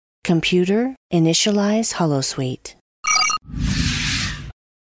Computer, initialize holosuite.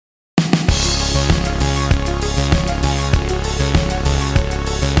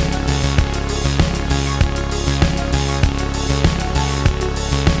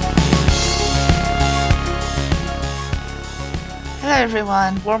 Hello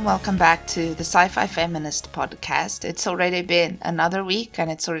everyone, warm welcome back to the Sci-Fi Feminist podcast. It's already been another week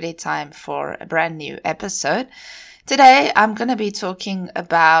and it's already time for a brand new episode. Today I'm going to be talking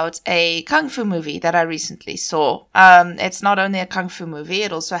about a kung fu movie that I recently saw. It's not only a kung fu movie,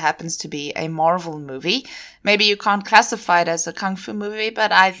 it also happens to be a Marvel movie. Maybe you can't classify it as a kung fu movie,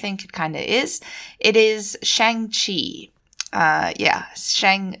 but I think it kind of is. It is Shang Chi.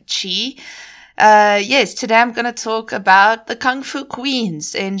 Shang Chi. Yes, today I'm going to talk about the Kung Fu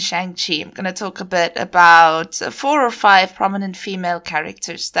Queens in Shang-Chi. I'm going to talk a bit about 4 or 5 prominent female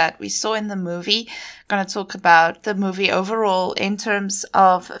characters that we saw in the movie. I'm going to talk about the movie overall in terms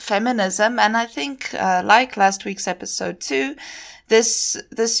of feminism. And I think, like last week's episode too,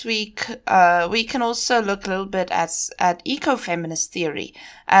 this week, we can also look a little bit at eco-feminist theory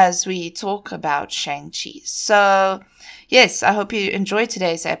as we talk about Shang-Chi. So, yes, I hope you enjoyed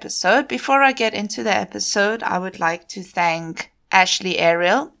today's episode. Before I get into the episode, I would like to thank Ashley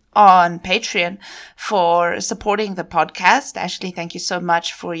Ariel on Patreon for supporting the podcast. Ashley, thank you so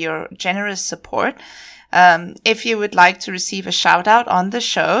much for your generous support. If you would like to receive a shout out on the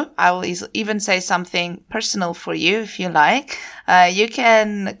show, I will even say something personal for you if you like. You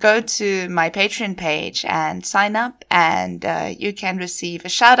can go to my Patreon page and sign up, and you can receive a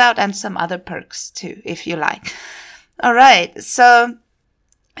shout out and some other perks too if you like. All right, so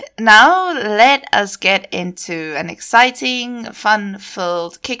now let us get into an exciting,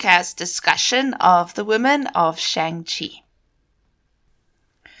 fun-filled, kick-ass discussion of the women of Shang-Chi.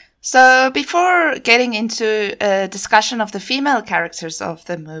 So before getting into a discussion of the female characters of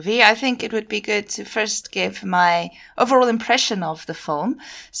the movie, I think it would be good to first give my overall impression of the film.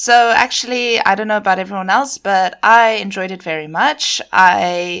 So actually, I don't know about everyone else, but I enjoyed it very much.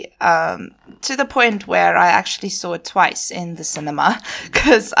 To the point where I actually saw it twice in the cinema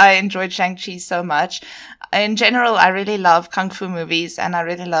because I enjoyed Shang-Chi so much. In general, I really love kung fu movies and I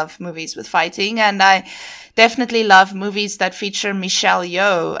really love movies with fighting, and I definitely love movies that feature Michelle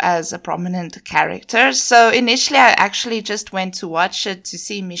Yeoh as a prominent character. So initially I actually just went to watch it to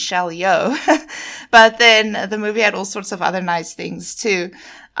see Michelle Yeoh, but then the movie had all sorts of other nice things too.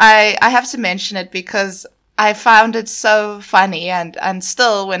 I have to mention it because I found it so funny, and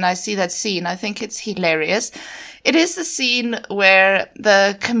still when I see that scene, I think it's hilarious. It is the scene where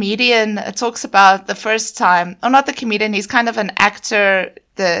the comedian talks about the first time, or not the comedian, he's kind of an actor,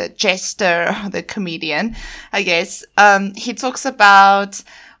 the jester, the comedian, I guess. He talks about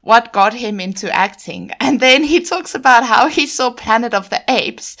what got him into acting. And then he talks about how he saw Planet of the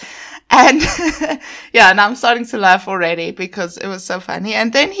Apes. And yeah, and I'm starting to laugh already because it was so funny.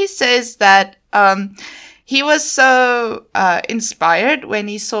 And then he says that he was so inspired when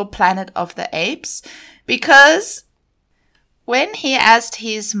he saw Planet of the Apes because when he asked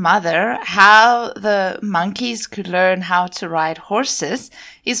his mother how the monkeys could learn how to ride horses,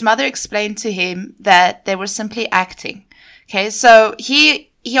 his mother explained to him that they were simply acting. Okay, so he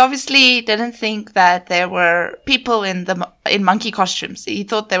obviously didn't think that there were people in monkey costumes. He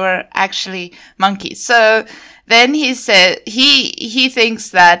thought they were actually monkeys. So then he said he thinks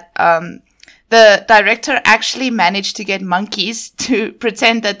that the director actually managed to get monkeys to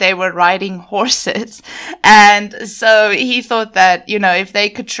pretend that they were riding horses. And so he thought that, if they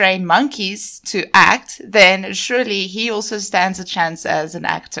could train monkeys to act, then surely he also stands a chance as an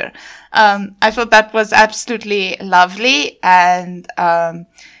actor. I thought that was absolutely lovely. And,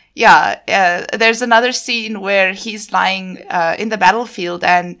 there's another scene where he's lying, in the battlefield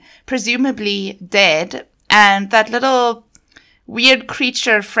and presumably dead. And that little weird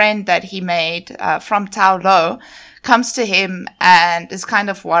creature friend that he made from Tao Lo comes to him and is kind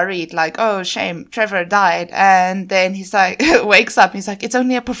of worried, like, oh, shame, Trevor died. And then he's like, wakes up, he's like, it's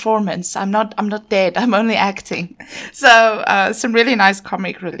only a performance. I'm not dead. I'm only acting. So, some really nice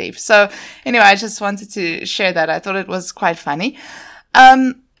comic relief. So anyway, I just wanted to share that. I thought it was quite funny.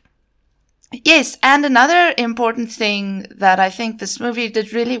 Yes, and another important thing that I think this movie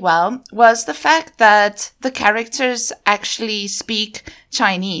did really well was the fact that the characters actually speak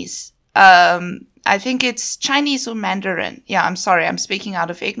Chinese. I think it's Chinese or Mandarin. Yeah, I'm sorry, I'm speaking out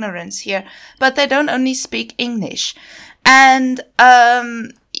of ignorance here. But they don't only speak English. And,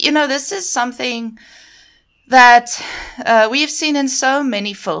 this is something that we've seen in so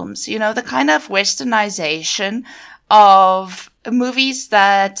many films, the kind of westernization of movies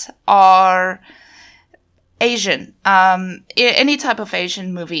that are Asian, any type of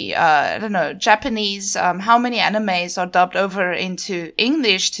Asian movie, I don't know, Japanese, how many animes are dubbed over into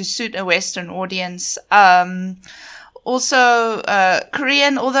English to suit a Western audience? Also,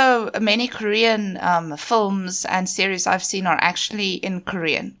 Korean, although many Korean films and series I've seen are actually in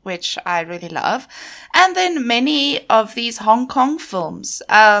Korean, which I really love. And then many of these Hong Kong films,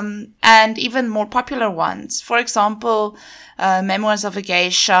 and even more popular ones. For example, Memoirs of a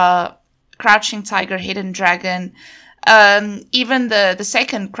Geisha, Crouching Tiger, Hidden Dragon, even the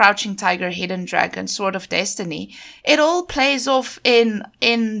second Crouching Tiger, Hidden Dragon, Sword of Destiny, it all plays off in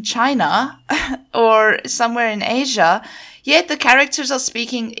China or somewhere in Asia, yet the characters are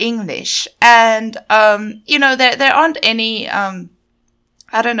speaking English. And, there aren't any,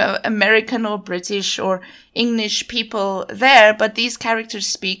 I don't know, American or British or English people there, but these characters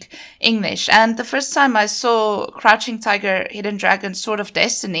speak English. And the first time I saw Crouching Tiger, Hidden Dragon, Sword of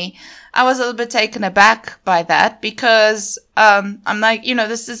Destiny, I was a little bit taken aback by that because I'm like,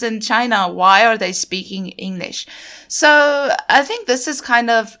 this is in China. Why are they speaking English? So I think this is kind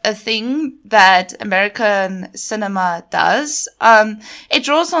of a thing that American cinema does. It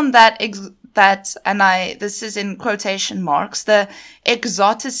draws on this is in quotation marks, the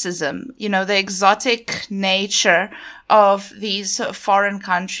exoticism, the exotic nature of these foreign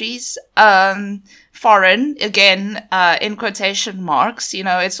countries. Foreign, again, in quotation marks,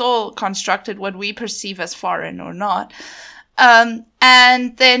 it's all constructed what we perceive as foreign or not.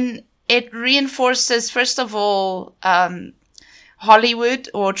 And then it reinforces, first of all, Hollywood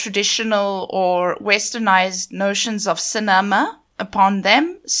or traditional or westernized notions of cinema upon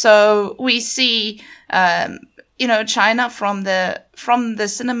them. So we see, China from the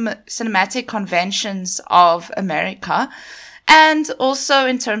cinematic conventions of America, and also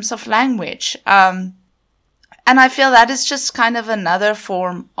in terms of language. And I feel that is just kind of another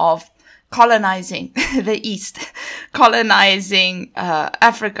form of colonizing the East, colonizing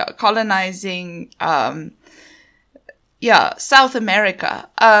Africa, colonizing South America,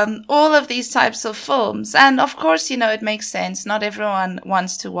 all of these types of films. And of course, it makes sense. Not everyone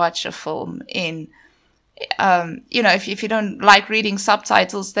wants to watch a film in, if you don't like reading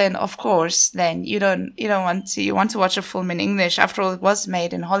subtitles, then of course, then you want to watch a film in English. After all, it was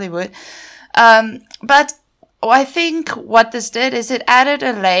made in Hollywood. But I think what this did is it added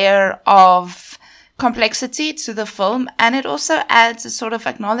a layer of complexity to the film, and it also adds a sort of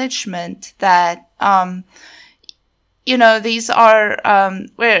acknowledgement that, these are,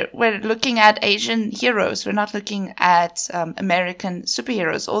 we're looking at Asian heroes. We're not looking at, American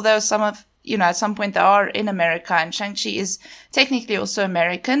superheroes, although at some point they are in America, and Shang Chi is technically also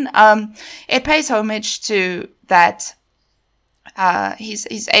American. It pays homage to that,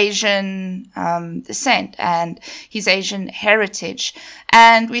 his Asian, descent and his Asian heritage.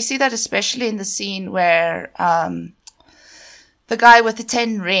 And we see that especially in the scene where, the guy with the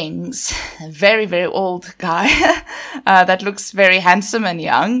 10 rings, a very, very old guy, that looks very handsome and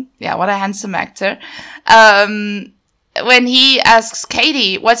young. Yeah, what a handsome actor. When he asks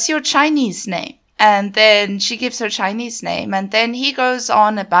Katie, what's your Chinese name? And then she gives her Chinese name. And then he goes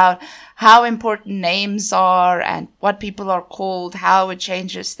on about how important names are and what people are called, how it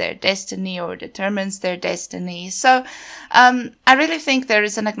changes their destiny or determines their destiny. So, I really think there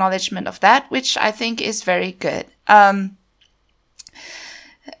is an acknowledgement of that, which I think is very good.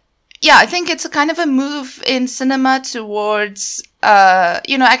 I think it's a kind of a move in cinema towards,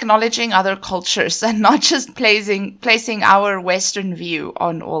 acknowledging other cultures and not just placing our Western view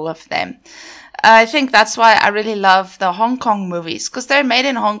on all of them. I think that's why I really love the Hong Kong movies, because they're made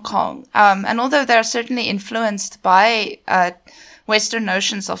in Hong Kong. And although they're certainly influenced by, Western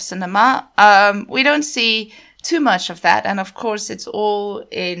notions of cinema, we don't see too much of that. And of course, it's all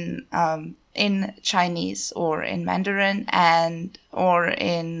in Chinese or in Mandarin or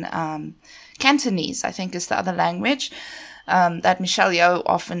in Cantonese, I think is the other language that Michelle Yeoh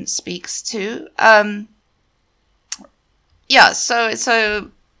often speaks to. So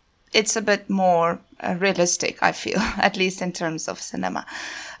it's a bit more realistic, I feel, at least in terms of cinema.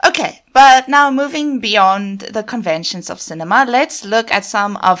 Okay, but now moving beyond the conventions of cinema, let's look at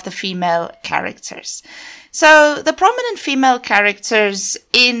some of the female characters. So the prominent female characters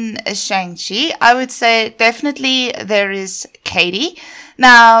in Shang-Chi, I would say definitely there is Katie.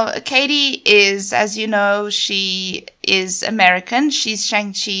 Now, Katie is, as you know, she is American. She's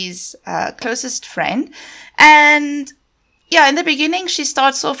Shang-Chi's closest friend. And in the beginning, she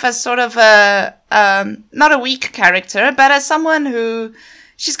starts off as sort of not a weak character, but as someone who,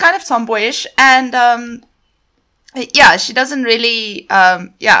 she's kind of tomboyish and, she doesn't really,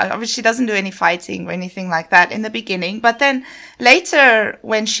 obviously she doesn't do any fighting or anything like that in the beginning. But then later,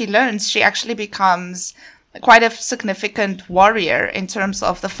 when she learns, she actually becomes quite a significant warrior in terms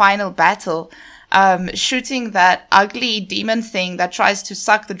of the final battle, shooting that ugly demon thing that tries to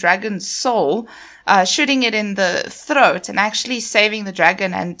suck the dragon's soul, shooting it in the throat and actually saving the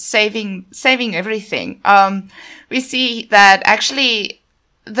dragon and saving everything. We see that actually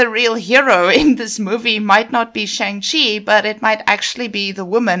the real hero in this movie might not be Shang Chi, but it might actually be the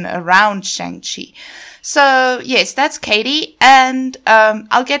woman around Shang Chi. So yes, that's Katie, and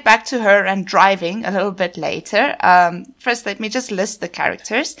I'll get back to her and driving a little bit later. First, let me just list the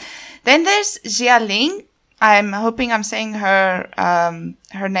characters. Then there's Xialing. I'm hoping I'm saying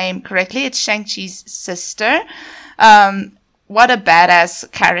her name correctly. It's Shang-Chi's sister. What a badass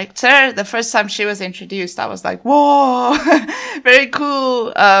character. The first time she was introduced, I was like, whoa, very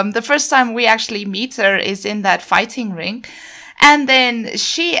cool. The first time we actually meet her is in that fighting ring. And then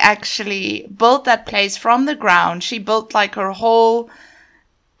she actually built that place from the ground. She built like her whole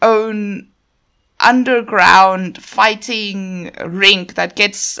own underground fighting rink that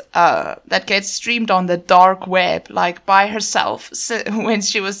gets streamed on the dark web, like by herself, when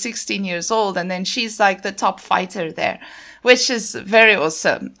she was 16 years old. And then she's like the top fighter there, which is very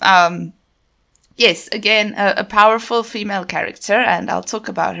awesome. Yes, again, a powerful female character, and I'll talk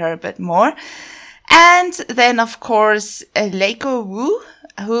about her a bit more. And then, of course, Leiko Wu,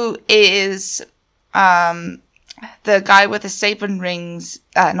 who is the guy with the 7 rings,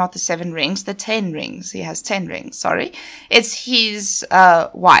 not the 7 rings, the 10 rings. He has 10 rings, sorry. It's his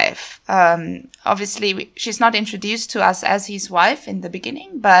wife. Obviously, she's not introduced to us as his wife in the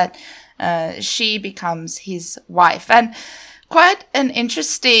beginning, but she becomes his wife. And quite an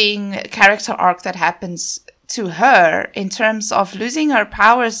interesting character arc that happens to her in terms of losing her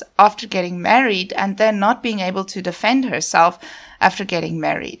powers after getting married and then not being able to defend herself after getting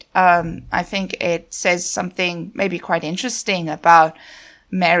married. I think it says something maybe quite interesting about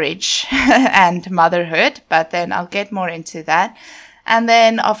marriage and motherhood, but then I'll get more into that. And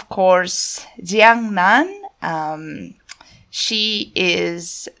then, of course, Jiang Nan. She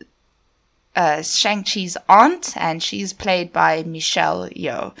is Shang-Chi's aunt, and she's played by Michelle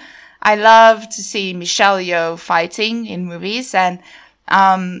Yeoh. I love to see Michelle Yeoh fighting in movies, and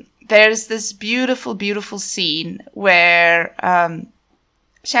there's this beautiful, beautiful scene where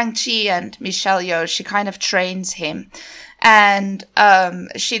Shang-Chi and Michelle Yeoh, she kind of trains him, and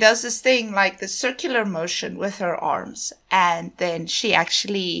she does this thing like the circular motion with her arms, and then she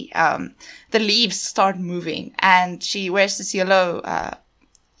actually the leaves start moving, and she wears this yellow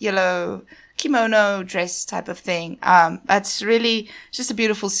kimono dress type of thing. That's really just a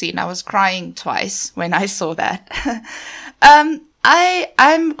beautiful scene. I was crying twice when I saw that.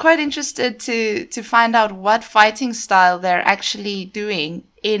 I'm quite interested to find out what fighting style they're actually doing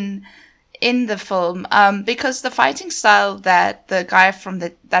in the film, because the fighting style that the guy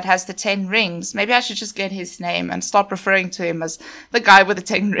that has the 10 rings, maybe I should just get his name and stop referring to him as the guy with the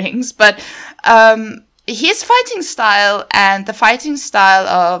 10 rings, but his fighting style and the fighting style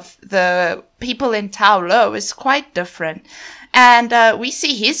of the people in Tao Lo is quite different. And we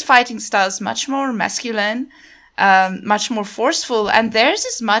see his fighting style is much more masculine, much more forceful, and theirs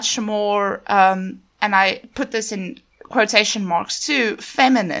is much more, and I put this in quotation marks too,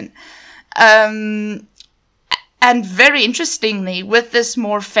 feminine. And very interestingly, with this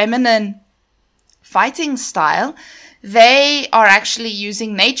more feminine fighting style, they are actually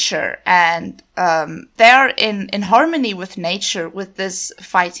using nature, and they are in harmony with nature with this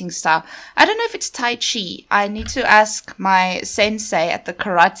fighting style. I don't know if it's Tai Chi. I need to ask my sensei at the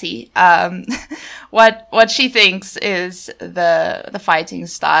karate what she thinks is the fighting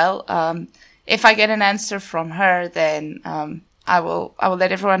style. If I get an answer from her, then I will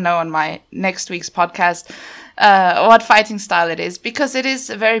let everyone know on my next week's podcast what fighting style it is, because it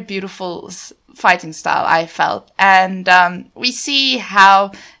is a very beautiful fighting style, I felt. And we see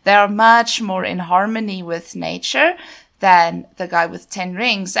how they are much more in harmony with nature than the guy with 10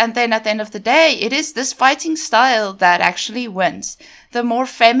 rings. And then at the end of the day, it is this fighting style that actually wins. The more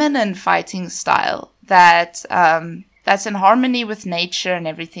feminine fighting style that's in harmony with nature and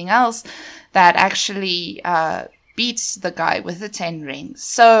everything else, that actually beats the guy with the 10 rings.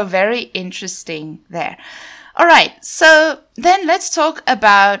 So very interesting there. All right, so then let's talk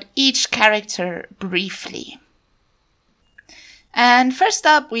about each character briefly. And first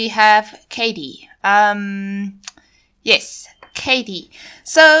up, we have Katie. Yes, Katie.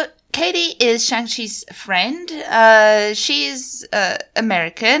 So Katie is Shang-Chi's friend. She is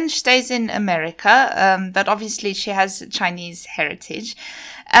American. She stays in America, but obviously she has Chinese heritage.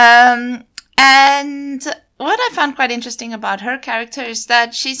 And what I found quite interesting about her character is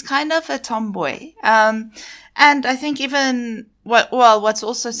that she's kind of a tomboy. And I think even what's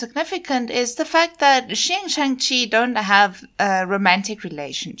also significant is the fact that she and Shang-Chi don't have a romantic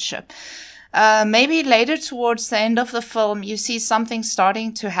relationship. Maybe later towards the end of the film, you see something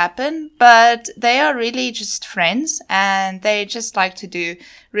starting to happen, but they are really just friends and they just like to do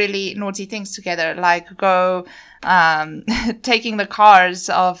really naughty things together, like go taking the cars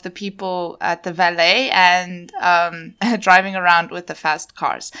of the people at the valet and driving around with the fast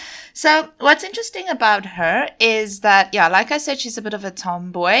cars. So what's interesting about her is that, yeah, like I said, she's a bit of a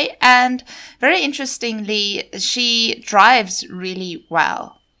tomboy, and very interestingly, she drives really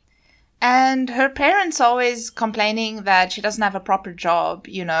well. And her parents always complaining that she doesn't have a proper job,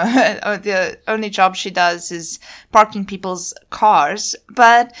 you know, or the only job she does is parking people's cars.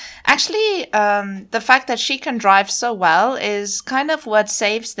 But actually, the fact that she can drive so well is kind of what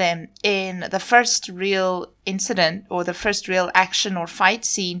saves them in the first real incident or the first real action or fight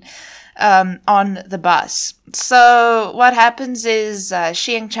scene on the bus. So what happens is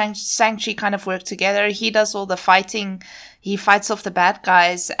she and Shang-Chi kind of work together. He does all the fighting. He fights off the bad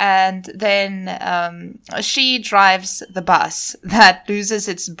guys, and then she drives the bus that loses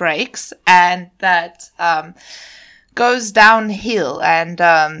its brakes and that goes downhill. And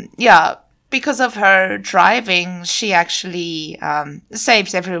because of her driving, she actually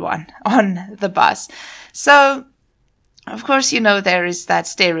saves everyone on the bus. So, of course, you know, there is that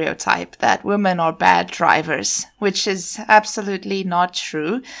stereotype that women are bad drivers, which is absolutely not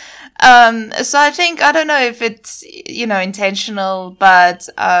true. So I think, I don't know if it's, you know, intentional, but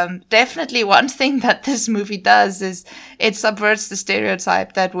definitely one thing that this movie does is it subverts the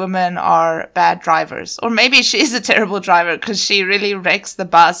stereotype that women are bad drivers. Or maybe she is a terrible driver because she really wrecks the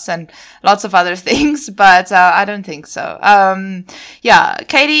bus and lots of other things, but I don't think so.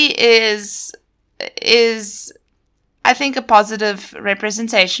 Katie is I think a positive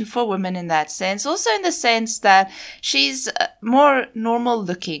representation for women in that sense. Also in the sense that she's more normal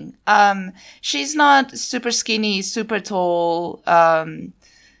looking. She's not super skinny, super tall,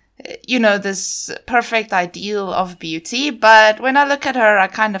 you know, this perfect ideal of beauty. But when I look at her, I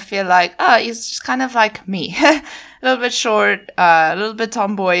kind of feel like, it's just kind of like me. A little bit short, a little bit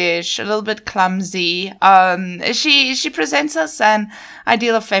tomboyish, a little bit clumsy. She presents us an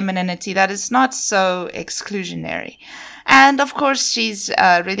ideal of femininity that is not so exclusionary. And of course, she's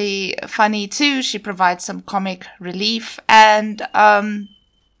really funny too. She provides some comic relief. And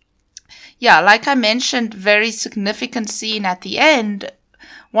like I mentioned, very significant scene at the end.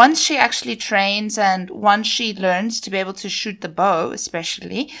 Once she actually trains and once she learns to be able to shoot the bow,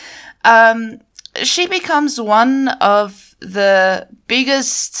 especially, she becomes one of the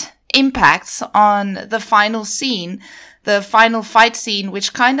biggest impacts on the final scene, the final fight scene,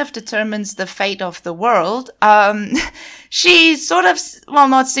 which kind of determines the fate of the world. She sort of, well,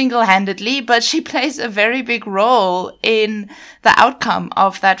 not single-handedly, but she plays a very big role in the outcome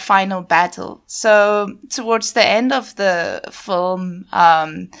of that final battle. So towards the end of the film,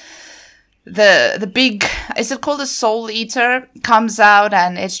 the big, is it called a soul eater, comes out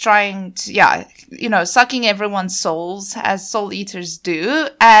and it's trying to, sucking everyone's souls as soul eaters do.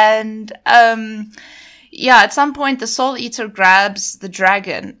 And, at some point the soul eater grabs the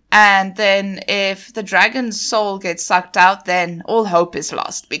dragon, and then if the dragon's soul gets sucked out, then all hope is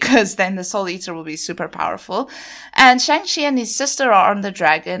lost, because then the soul eater will be super powerful. And Shang-Chi and his sister are on the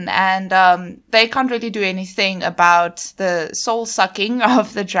dragon, and they can't really do anything about the soul sucking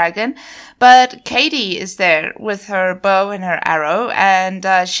of the dragon. But Katie is there with her bow and her arrow, and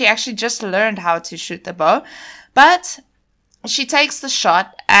she actually just learned how to shoot the bow. But she takes the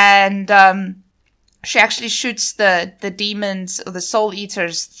shot, and she actually shoots the demon's or the soul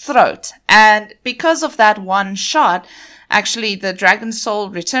eater's throat. And because of that one shot, actually the dragon's soul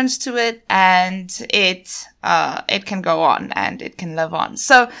returns to it, and it can go on and it can live on.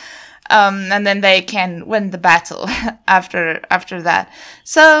 So, and then they can win the battle after that.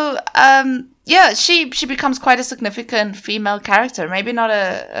 So, she becomes quite a significant female character. Maybe not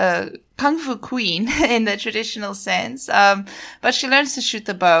a kung fu queen in the traditional sense, but she learns to shoot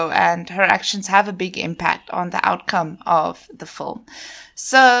the bow, and her actions have a big impact on the outcome of the film.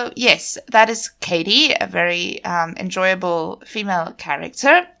 So yes, that is Katie, a very enjoyable female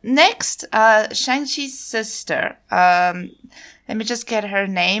character. Next, Shang-Chi's sister. Let me just get her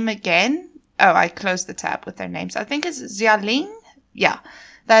name again. Oh, I closed the tab with her names. I think it's Xialing. Yeah,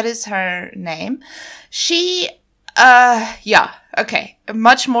 that is her name. She, okay.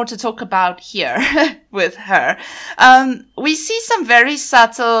 Much more to talk about here with her. We see some very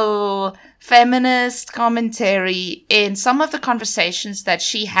subtle feminist commentary in some of the conversations that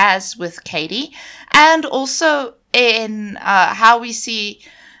she has with Katie, and also in how we see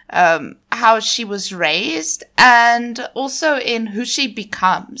how how she was raised and also in who she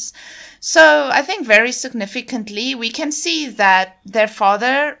becomes. So I think very significantly, we can see that their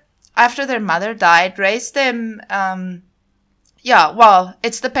father, after their mother died, raised them,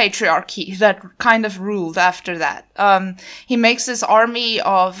 it's the patriarchy that kind of ruled after that. He makes this army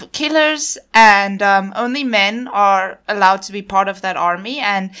of killers, and only men are allowed to be part of that army.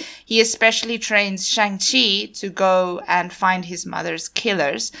 And he especially trains Shang Chi to go and find his mother's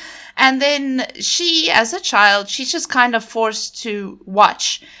killers. And then she, as a child, she's just kind of forced to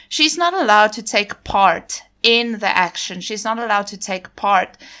watch. She's not allowed to take part in the action. She's not allowed to take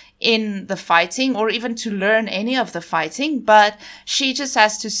part in the fighting or even to learn any of the fighting, but she just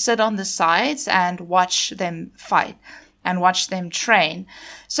has to sit on the sides and watch them fight and watch them train.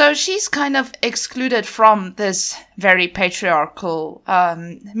 So she's kind of excluded from this very patriarchal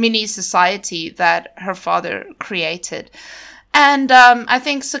mini society that her father created. And I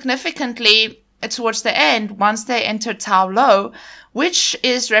think significantly towards the end, once they enter Tao Lo, which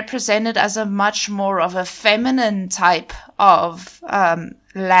is represented as a much more of a feminine type of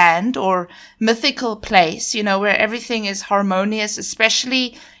land or mythical place, where everything is harmonious,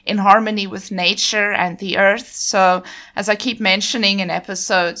 especially in harmony with nature and the earth. So as I keep mentioning in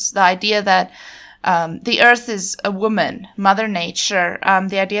episodes, the idea that the earth is a woman, Mother Nature,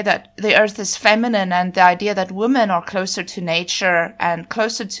 the idea that the earth is feminine, and the idea that women are closer to nature and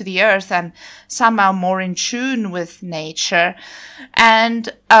closer to the earth and somehow more in tune with nature. And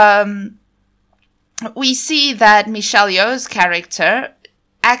we see that Michelle Yeoh's character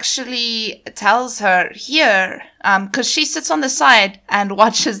actually tells her here, because she sits on the side and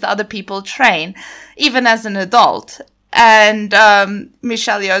watches the other people train, even as an adult. And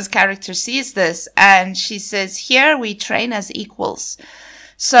Michelle Yeoh's character sees this, and she says, here we train as equals.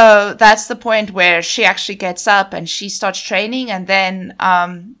 So that's the point where she actually gets up and she starts training. And then,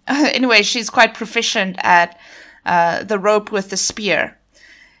 anyway, she's quite proficient at the rope with the spear.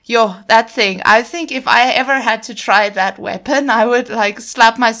 That thing. I think if I ever had to try that weapon, I would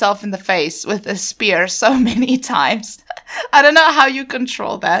slap myself in the face with a spear so many times. I don't know how you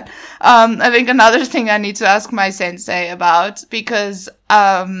control that. I think another thing I need to ask my sensei about, because,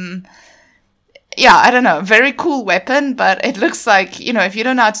 I don't know, very cool weapon, but it looks like, if you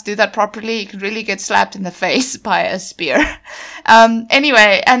don't know how to do that properly, you could really get slapped in the face by a spear.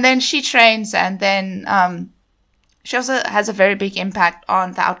 Anyway, and then she trains, and then, she also has a very big impact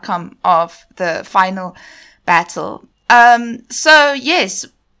on the outcome of the final battle. So yes,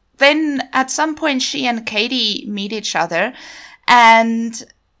 then at some point she and Katie meet each other, and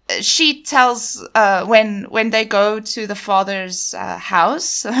she tells, when they go to the father's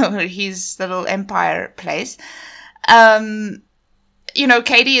house, his little empire place, Katie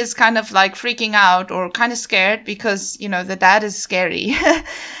is kind of freaking out or kind of scared because, the dad is scary.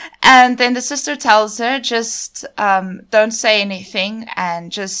 And then the sister tells her, just don't say anything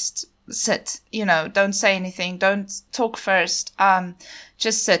and just sit, don't say anything, don't talk first,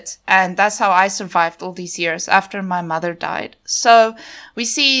 just sit. And that's how I survived all these years after my mother died. So we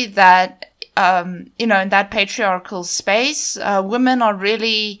see that, in that patriarchal space, women are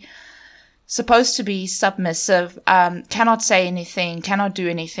really supposed to be submissive, cannot say anything, cannot do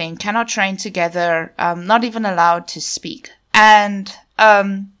anything, cannot train together, not even allowed to speak. And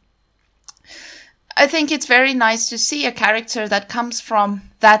I think it's very nice to see a character that comes from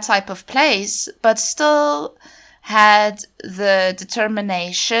that type of place, but still had the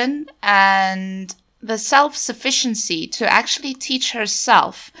determination and the self-sufficiency to actually teach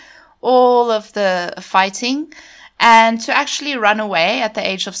herself all of the fighting, and to actually run away at the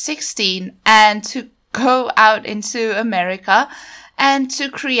age of 16 and to go out into America and to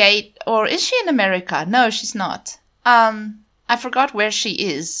create, or is she in America? No, she's not. I forgot where she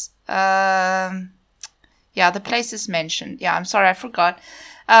is. The place is mentioned. Yeah, I'm sorry, I forgot.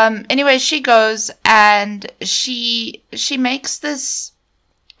 Anyway, she goes and she makes this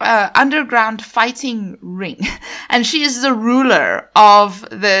underground fighting ring. And she is the ruler of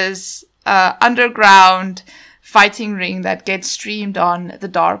this underground fighting ring that gets streamed on the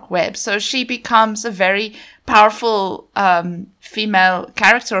dark web. So she becomes a very powerful female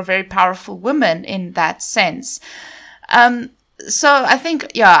character, a very powerful woman in that sense. So I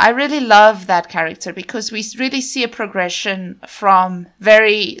think, I really love that character because we really see a progression from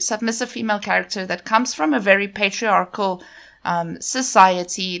very submissive female character that comes from a very patriarchal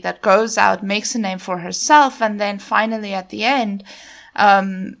society, that goes out, makes a name for herself, and then finally at the end,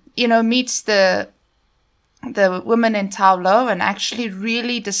 meets the woman in Tao Lo and actually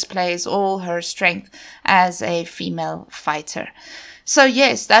really displays all her strength as a female fighter. So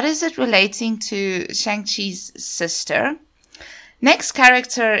yes, that is it relating to Shang-Chi's sister. Next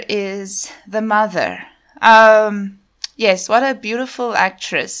character is the mother. Yes, what a beautiful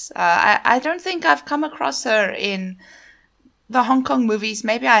actress. I don't think I've come across her in the Hong Kong movies.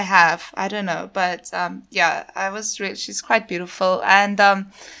 Maybe I have. I don't know. But yeah, she's quite beautiful. And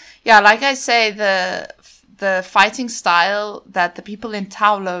yeah, like I say, the fighting style that the people in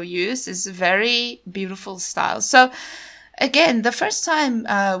Taolo use is a very beautiful style. So again, the first time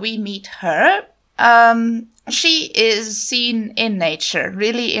we meet her, she is seen in nature,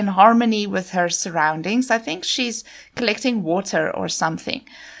 really in harmony with her surroundings. I think she's collecting water or something.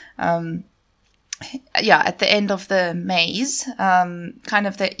 Yeah, at the end of the maze, kind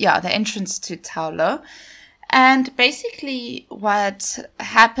of the entrance to Taolo. And basically what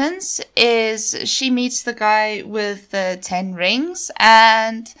happens is she meets the guy with the 10 rings,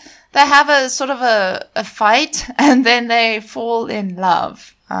 and they have a sort of a fight, and then they fall in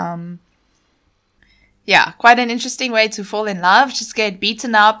love. Yeah, quite an interesting way to fall in love. Just get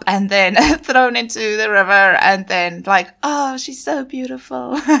beaten up and then thrown into the river, and then like, oh, she's so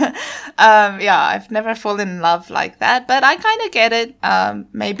beautiful. Yeah, I've never fallen in love like that, but I kind of get it.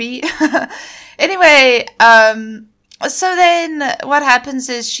 Maybe. Anyway, so then what happens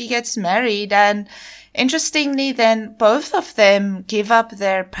is she gets married, and interestingly, then both of them give up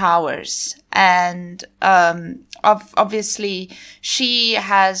their powers. And obviously, she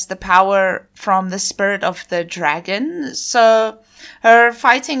has the power from the spirit of the dragon. So her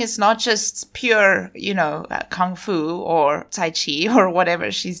fighting is not just pure, kung fu or tai chi or whatever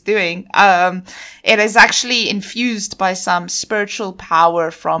she's doing. It is actually infused by some spiritual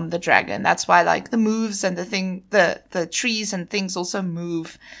power from the dragon. That's why, like, the moves and the trees and things also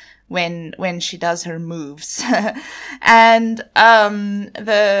move when she does her moves. And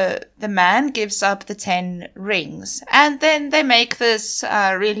the man gives up the 10 rings, and then they make this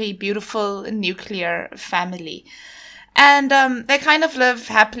really beautiful nuclear family. And they kind of live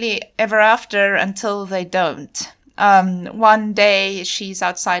happily ever after until they don't. One day she's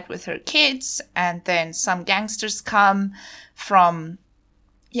outside with her kids, and then some gangsters come from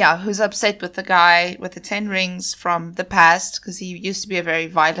who's upset with the guy with the 10 rings from the past, because he used to be a very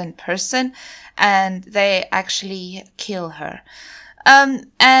violent person, and they actually kill her.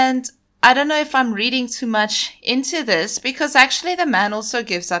 And I don't know if I'm reading too much into this, because actually the man also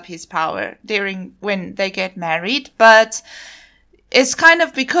gives up his power when they get married, but it's kind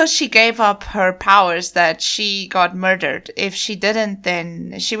of because she gave up her powers that she got murdered. If she didn't,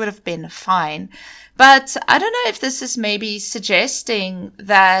 then she would have been fine. But I don't know if this is maybe suggesting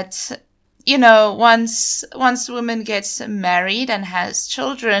that, once a woman gets married and has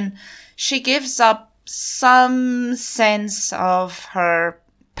children, she gives up some sense of her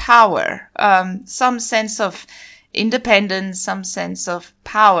power, some sense of independence, some sense of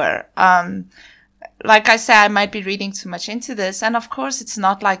power. Like I say, I might be reading too much into this. And of course, it's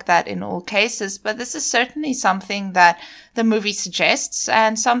not like that in all cases, but this is certainly something that the movie suggests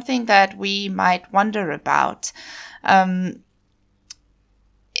and something that we might wonder about.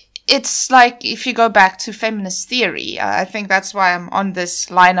 It's like if you go back to feminist theory, I think that's why I'm on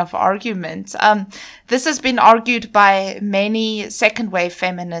this line of argument. This has been argued by many second wave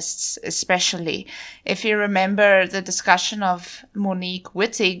feminists, especially. If you remember the discussion of Monique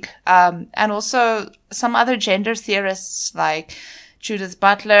Wittig, and also some other gender theorists like Judith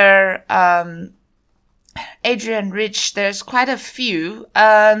Butler, Adrienne Rich, there's quite a few,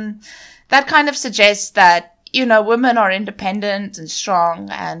 that kind of suggests that women are independent and strong,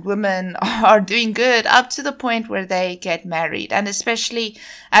 and women are doing good up to the point where they get married. And especially,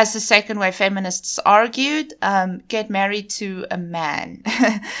 as the second wave feminists argued, get married to a man.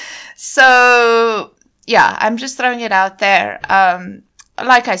 So, yeah, I'm just throwing it out there.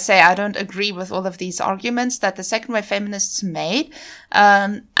 Like I say, I don't agree with all of these arguments that the second wave feminists made.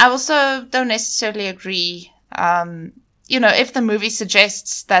 I also don't necessarily agree, if the movie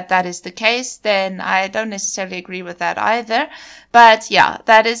suggests that that is the case, then I don't necessarily agree with that either. But yeah,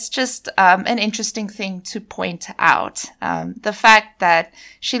 that is just an interesting thing to point out. The fact that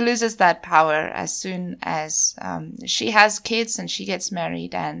she loses that power as soon as she has kids and she gets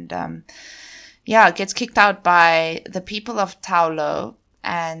married, and gets kicked out by the people of Taolo,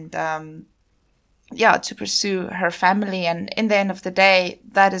 and to pursue her family. And in the end of the day,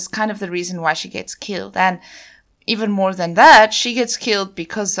 that is kind of the reason why she gets killed. And even more than that, she gets killed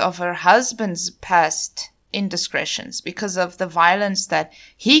because of her husband's past indiscretions, because of the violence that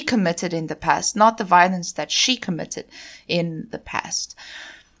he committed in the past, not the violence that she committed in the past.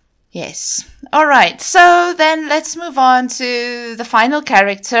 Yes. All right. So then let's move on to the final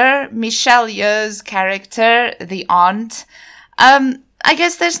character, Michelle Yeoh's character, the aunt. I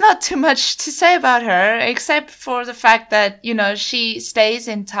guess there's not too much to say about her, except for the fact that, she stays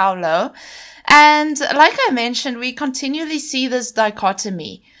in Ta Lo. And like I mentioned, we continually see this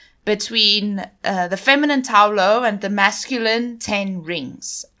dichotomy between the feminine Ta Lo and the masculine 10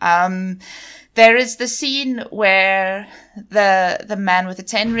 rings. There is the scene where the man with the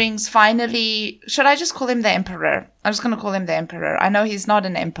 10 rings finally, should I just call him the emperor? I'm just going to call him the emperor. I know he's not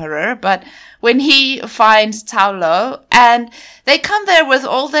an emperor, but when he finds Ta Lo, and they come there with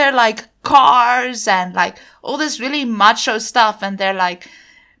all their like cars and like all this really macho stuff, and they're like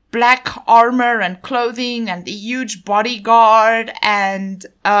black armor and clothing and the huge bodyguard and,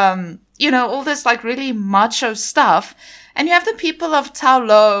 all this like really macho stuff. And you have the people of Ta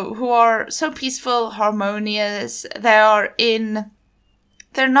Lo who are so peaceful, harmonious. They're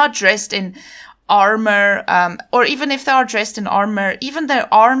not dressed in armor, or even if they are dressed in armor, even their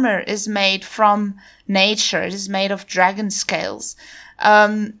armor is made from nature. It is made of dragon scales.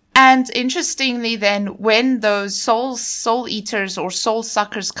 And interestingly then, when those soul eaters or soul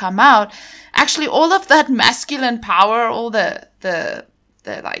suckers come out, actually all of that masculine power, all the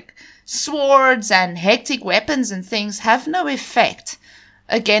like swords and hectic weapons and things have no effect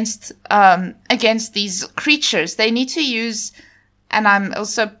against these creatures. They need to use, and I'm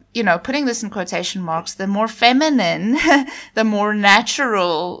also, putting this in quotation marks, the more feminine, the more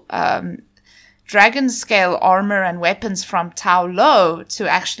natural, dragon scale armor and weapons from Ta Lo to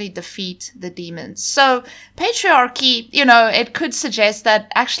actually defeat the demons. So patriarchy, it could suggest that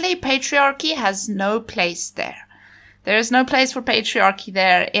actually patriarchy has no place there. There is no place for patriarchy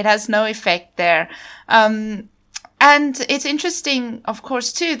there. It has no effect there. And it's interesting, of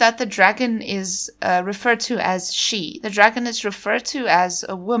course, too, that the dragon is referred to as she. The dragon is referred to as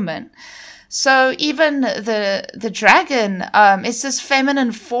a woman. So even the dragon is this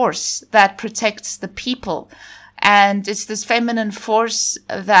feminine force that protects the people. And it's this feminine force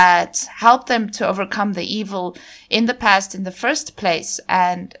that helped them to overcome the evil in the past in the first place.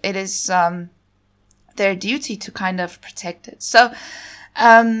 And it is their duty to kind of protect it. So,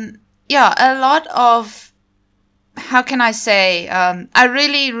 a lot of, how can I say, I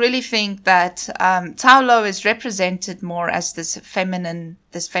really, really think that Ta Lo is represented more as this feminine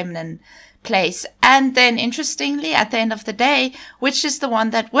place. And then interestingly, at the end of the day, which is the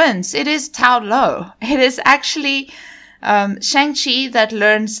one that wins? It is Ta Lo. It is actually Shang Chi that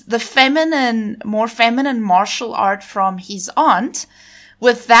learns the more feminine martial art from his aunt.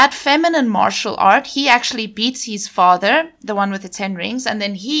 With that feminine martial art, he actually beats his father, the one with the 10 rings, and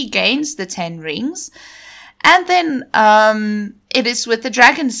then he gains the 10 rings. And then it is with the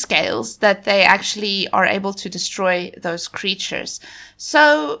dragon scales that they actually are able to destroy those creatures.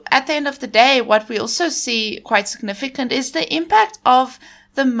 So at the end of the day, what we also see quite significant is the impact of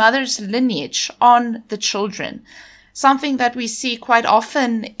the mother's lineage on the children. Something that we see quite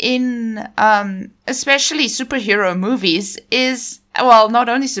often in especially superhero movies is, well, not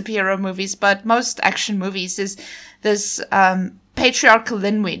only superhero movies, but most action movies, is this patriarchal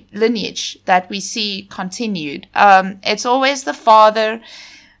lineage that we see continued. It's always the father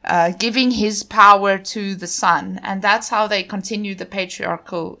giving his power to the son, and that's how they continue the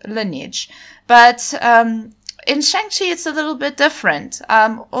patriarchal lineage. But in Shang-Chi, it's a little bit different.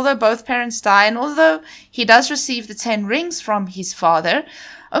 Although both parents die, and although he does receive the 10 rings from his father,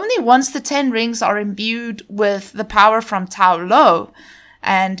 only once the 10 rings are imbued with the power from Ta Lo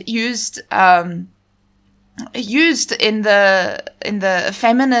and used in the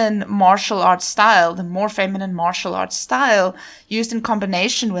feminine martial arts style, the more feminine martial arts style, used in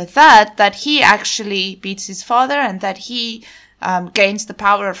combination with that he actually beats his father, and that he gains the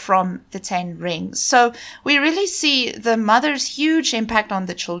power from the 10 rings. So we really see the mother's huge impact on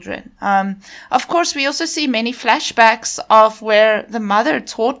the children. Of course, we also see many flashbacks of where the mother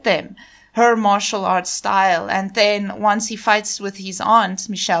taught them her martial arts style. And then once he fights with his aunt,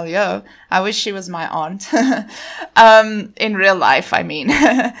 Michelle Yeoh, I wish she was my aunt, in real life, I mean,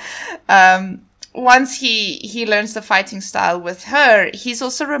 once he learns the fighting style with her, he's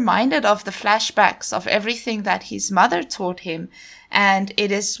also reminded of the flashbacks of everything that his mother taught him. And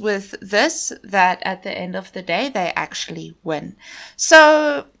it is with this that at the end of the day, they actually win.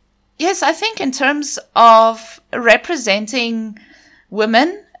 So, yes, I think in terms of representing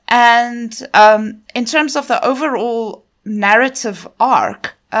women and in terms of the overall narrative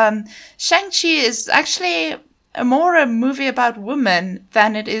arc, Shang-Chi is actually more a movie about women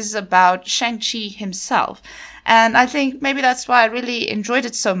than it is about Shang-Chi himself. And I think maybe that's why I really enjoyed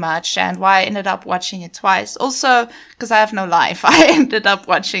it so much, and why I ended up watching it twice. Also, because I have no life, I ended up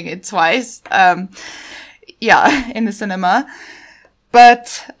watching it twice. In the cinema.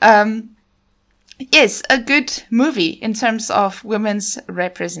 But, Yes, a good movie in terms of women's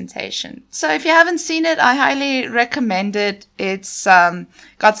representation. So if you haven't seen it, I highly recommend it. It's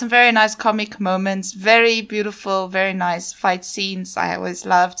got some very nice comic moments, very beautiful, very nice fight scenes. I always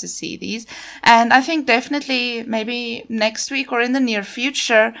love to see these. And I think definitely maybe next week or in the near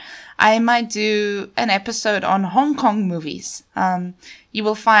future, I might do an episode on Hong Kong movies. You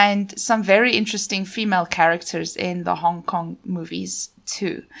will find some very interesting female characters in the Hong Kong movies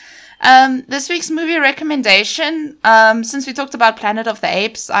too. This week's movie recommendation, since we talked about Planet of the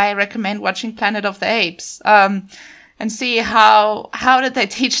Apes, I recommend watching Planet of the Apes, and see how did they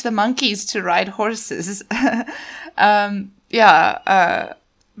teach the monkeys to ride horses.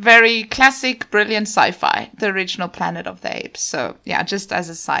 Very classic, brilliant sci-fi, the original Planet of the Apes. So yeah, just as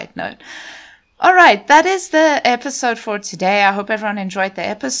a side note. All right, that is the episode for today. I hope everyone enjoyed the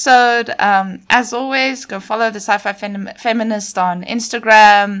episode. As always, go follow the Sci-Fi Feminist on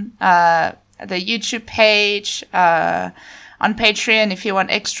Instagram, the YouTube page, on Patreon if you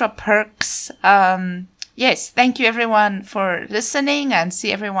want extra perks. Yes, thank you everyone for listening, and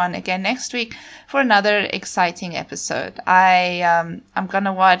see everyone again next week for another exciting episode. I'm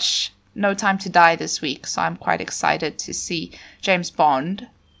gonna watch No Time to Die this week, so I'm quite excited to see James Bond.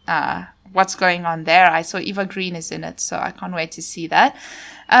 What's going on there. I saw Eva Green is in it, so I can't wait to see that.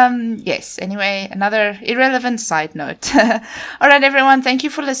 Yes, anyway, another irrelevant side note. All right, everyone, thank you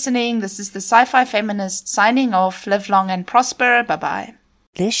for listening. This is the Sci-Fi Feminist signing off. Live long and prosper. Bye-bye.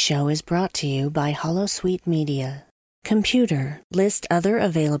 This show is brought to you by Holosuite Media. Computer, list other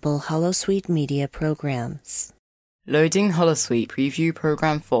available Holosuite Media programs. Loading Holosuite Preview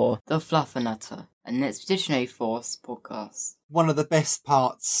Program 4, The Fluffernutter, an Expeditionary Force podcast. One of the best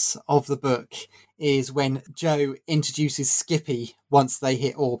parts of the book is when Joe introduces Skippy once they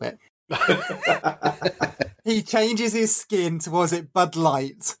hit orbit. He changes his skin to, was it Bud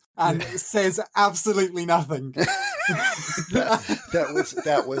Light, and says absolutely nothing.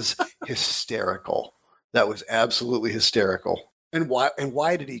 that was hysterical. That was absolutely hysterical. And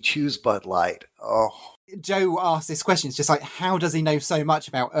why did he choose Bud Light? Oh. Joe asks this question. It's just like, how does he know so much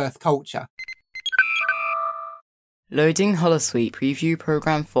about Earth culture? Loading Holosuite Preview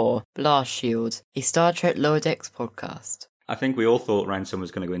Program 4, Blast Shield, a Star Trek Lower Decks podcast. I think we all thought Ransom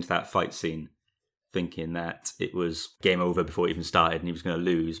was going to go into that fight scene thinking that it was game over before it even started and he was going to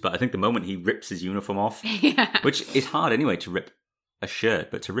lose. But I think the moment he rips his uniform off, which is hard anyway to rip a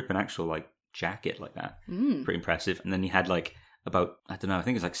shirt, but to rip an actual jacket like that, pretty impressive. And then he had about, I don't know, I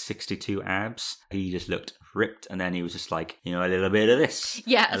think it's 62 abs. He just looked ripped, and then he was just a little bit of this,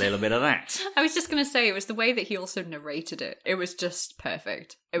 a little bit of that. I was just going to say, it was the way that he also narrated it. It was just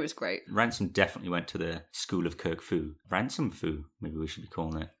perfect. It was great. Ransom definitely went to the school of Kirk Fu. Ransom Fu, maybe we should be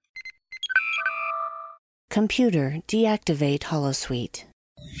calling it. Computer, deactivate Holosuite.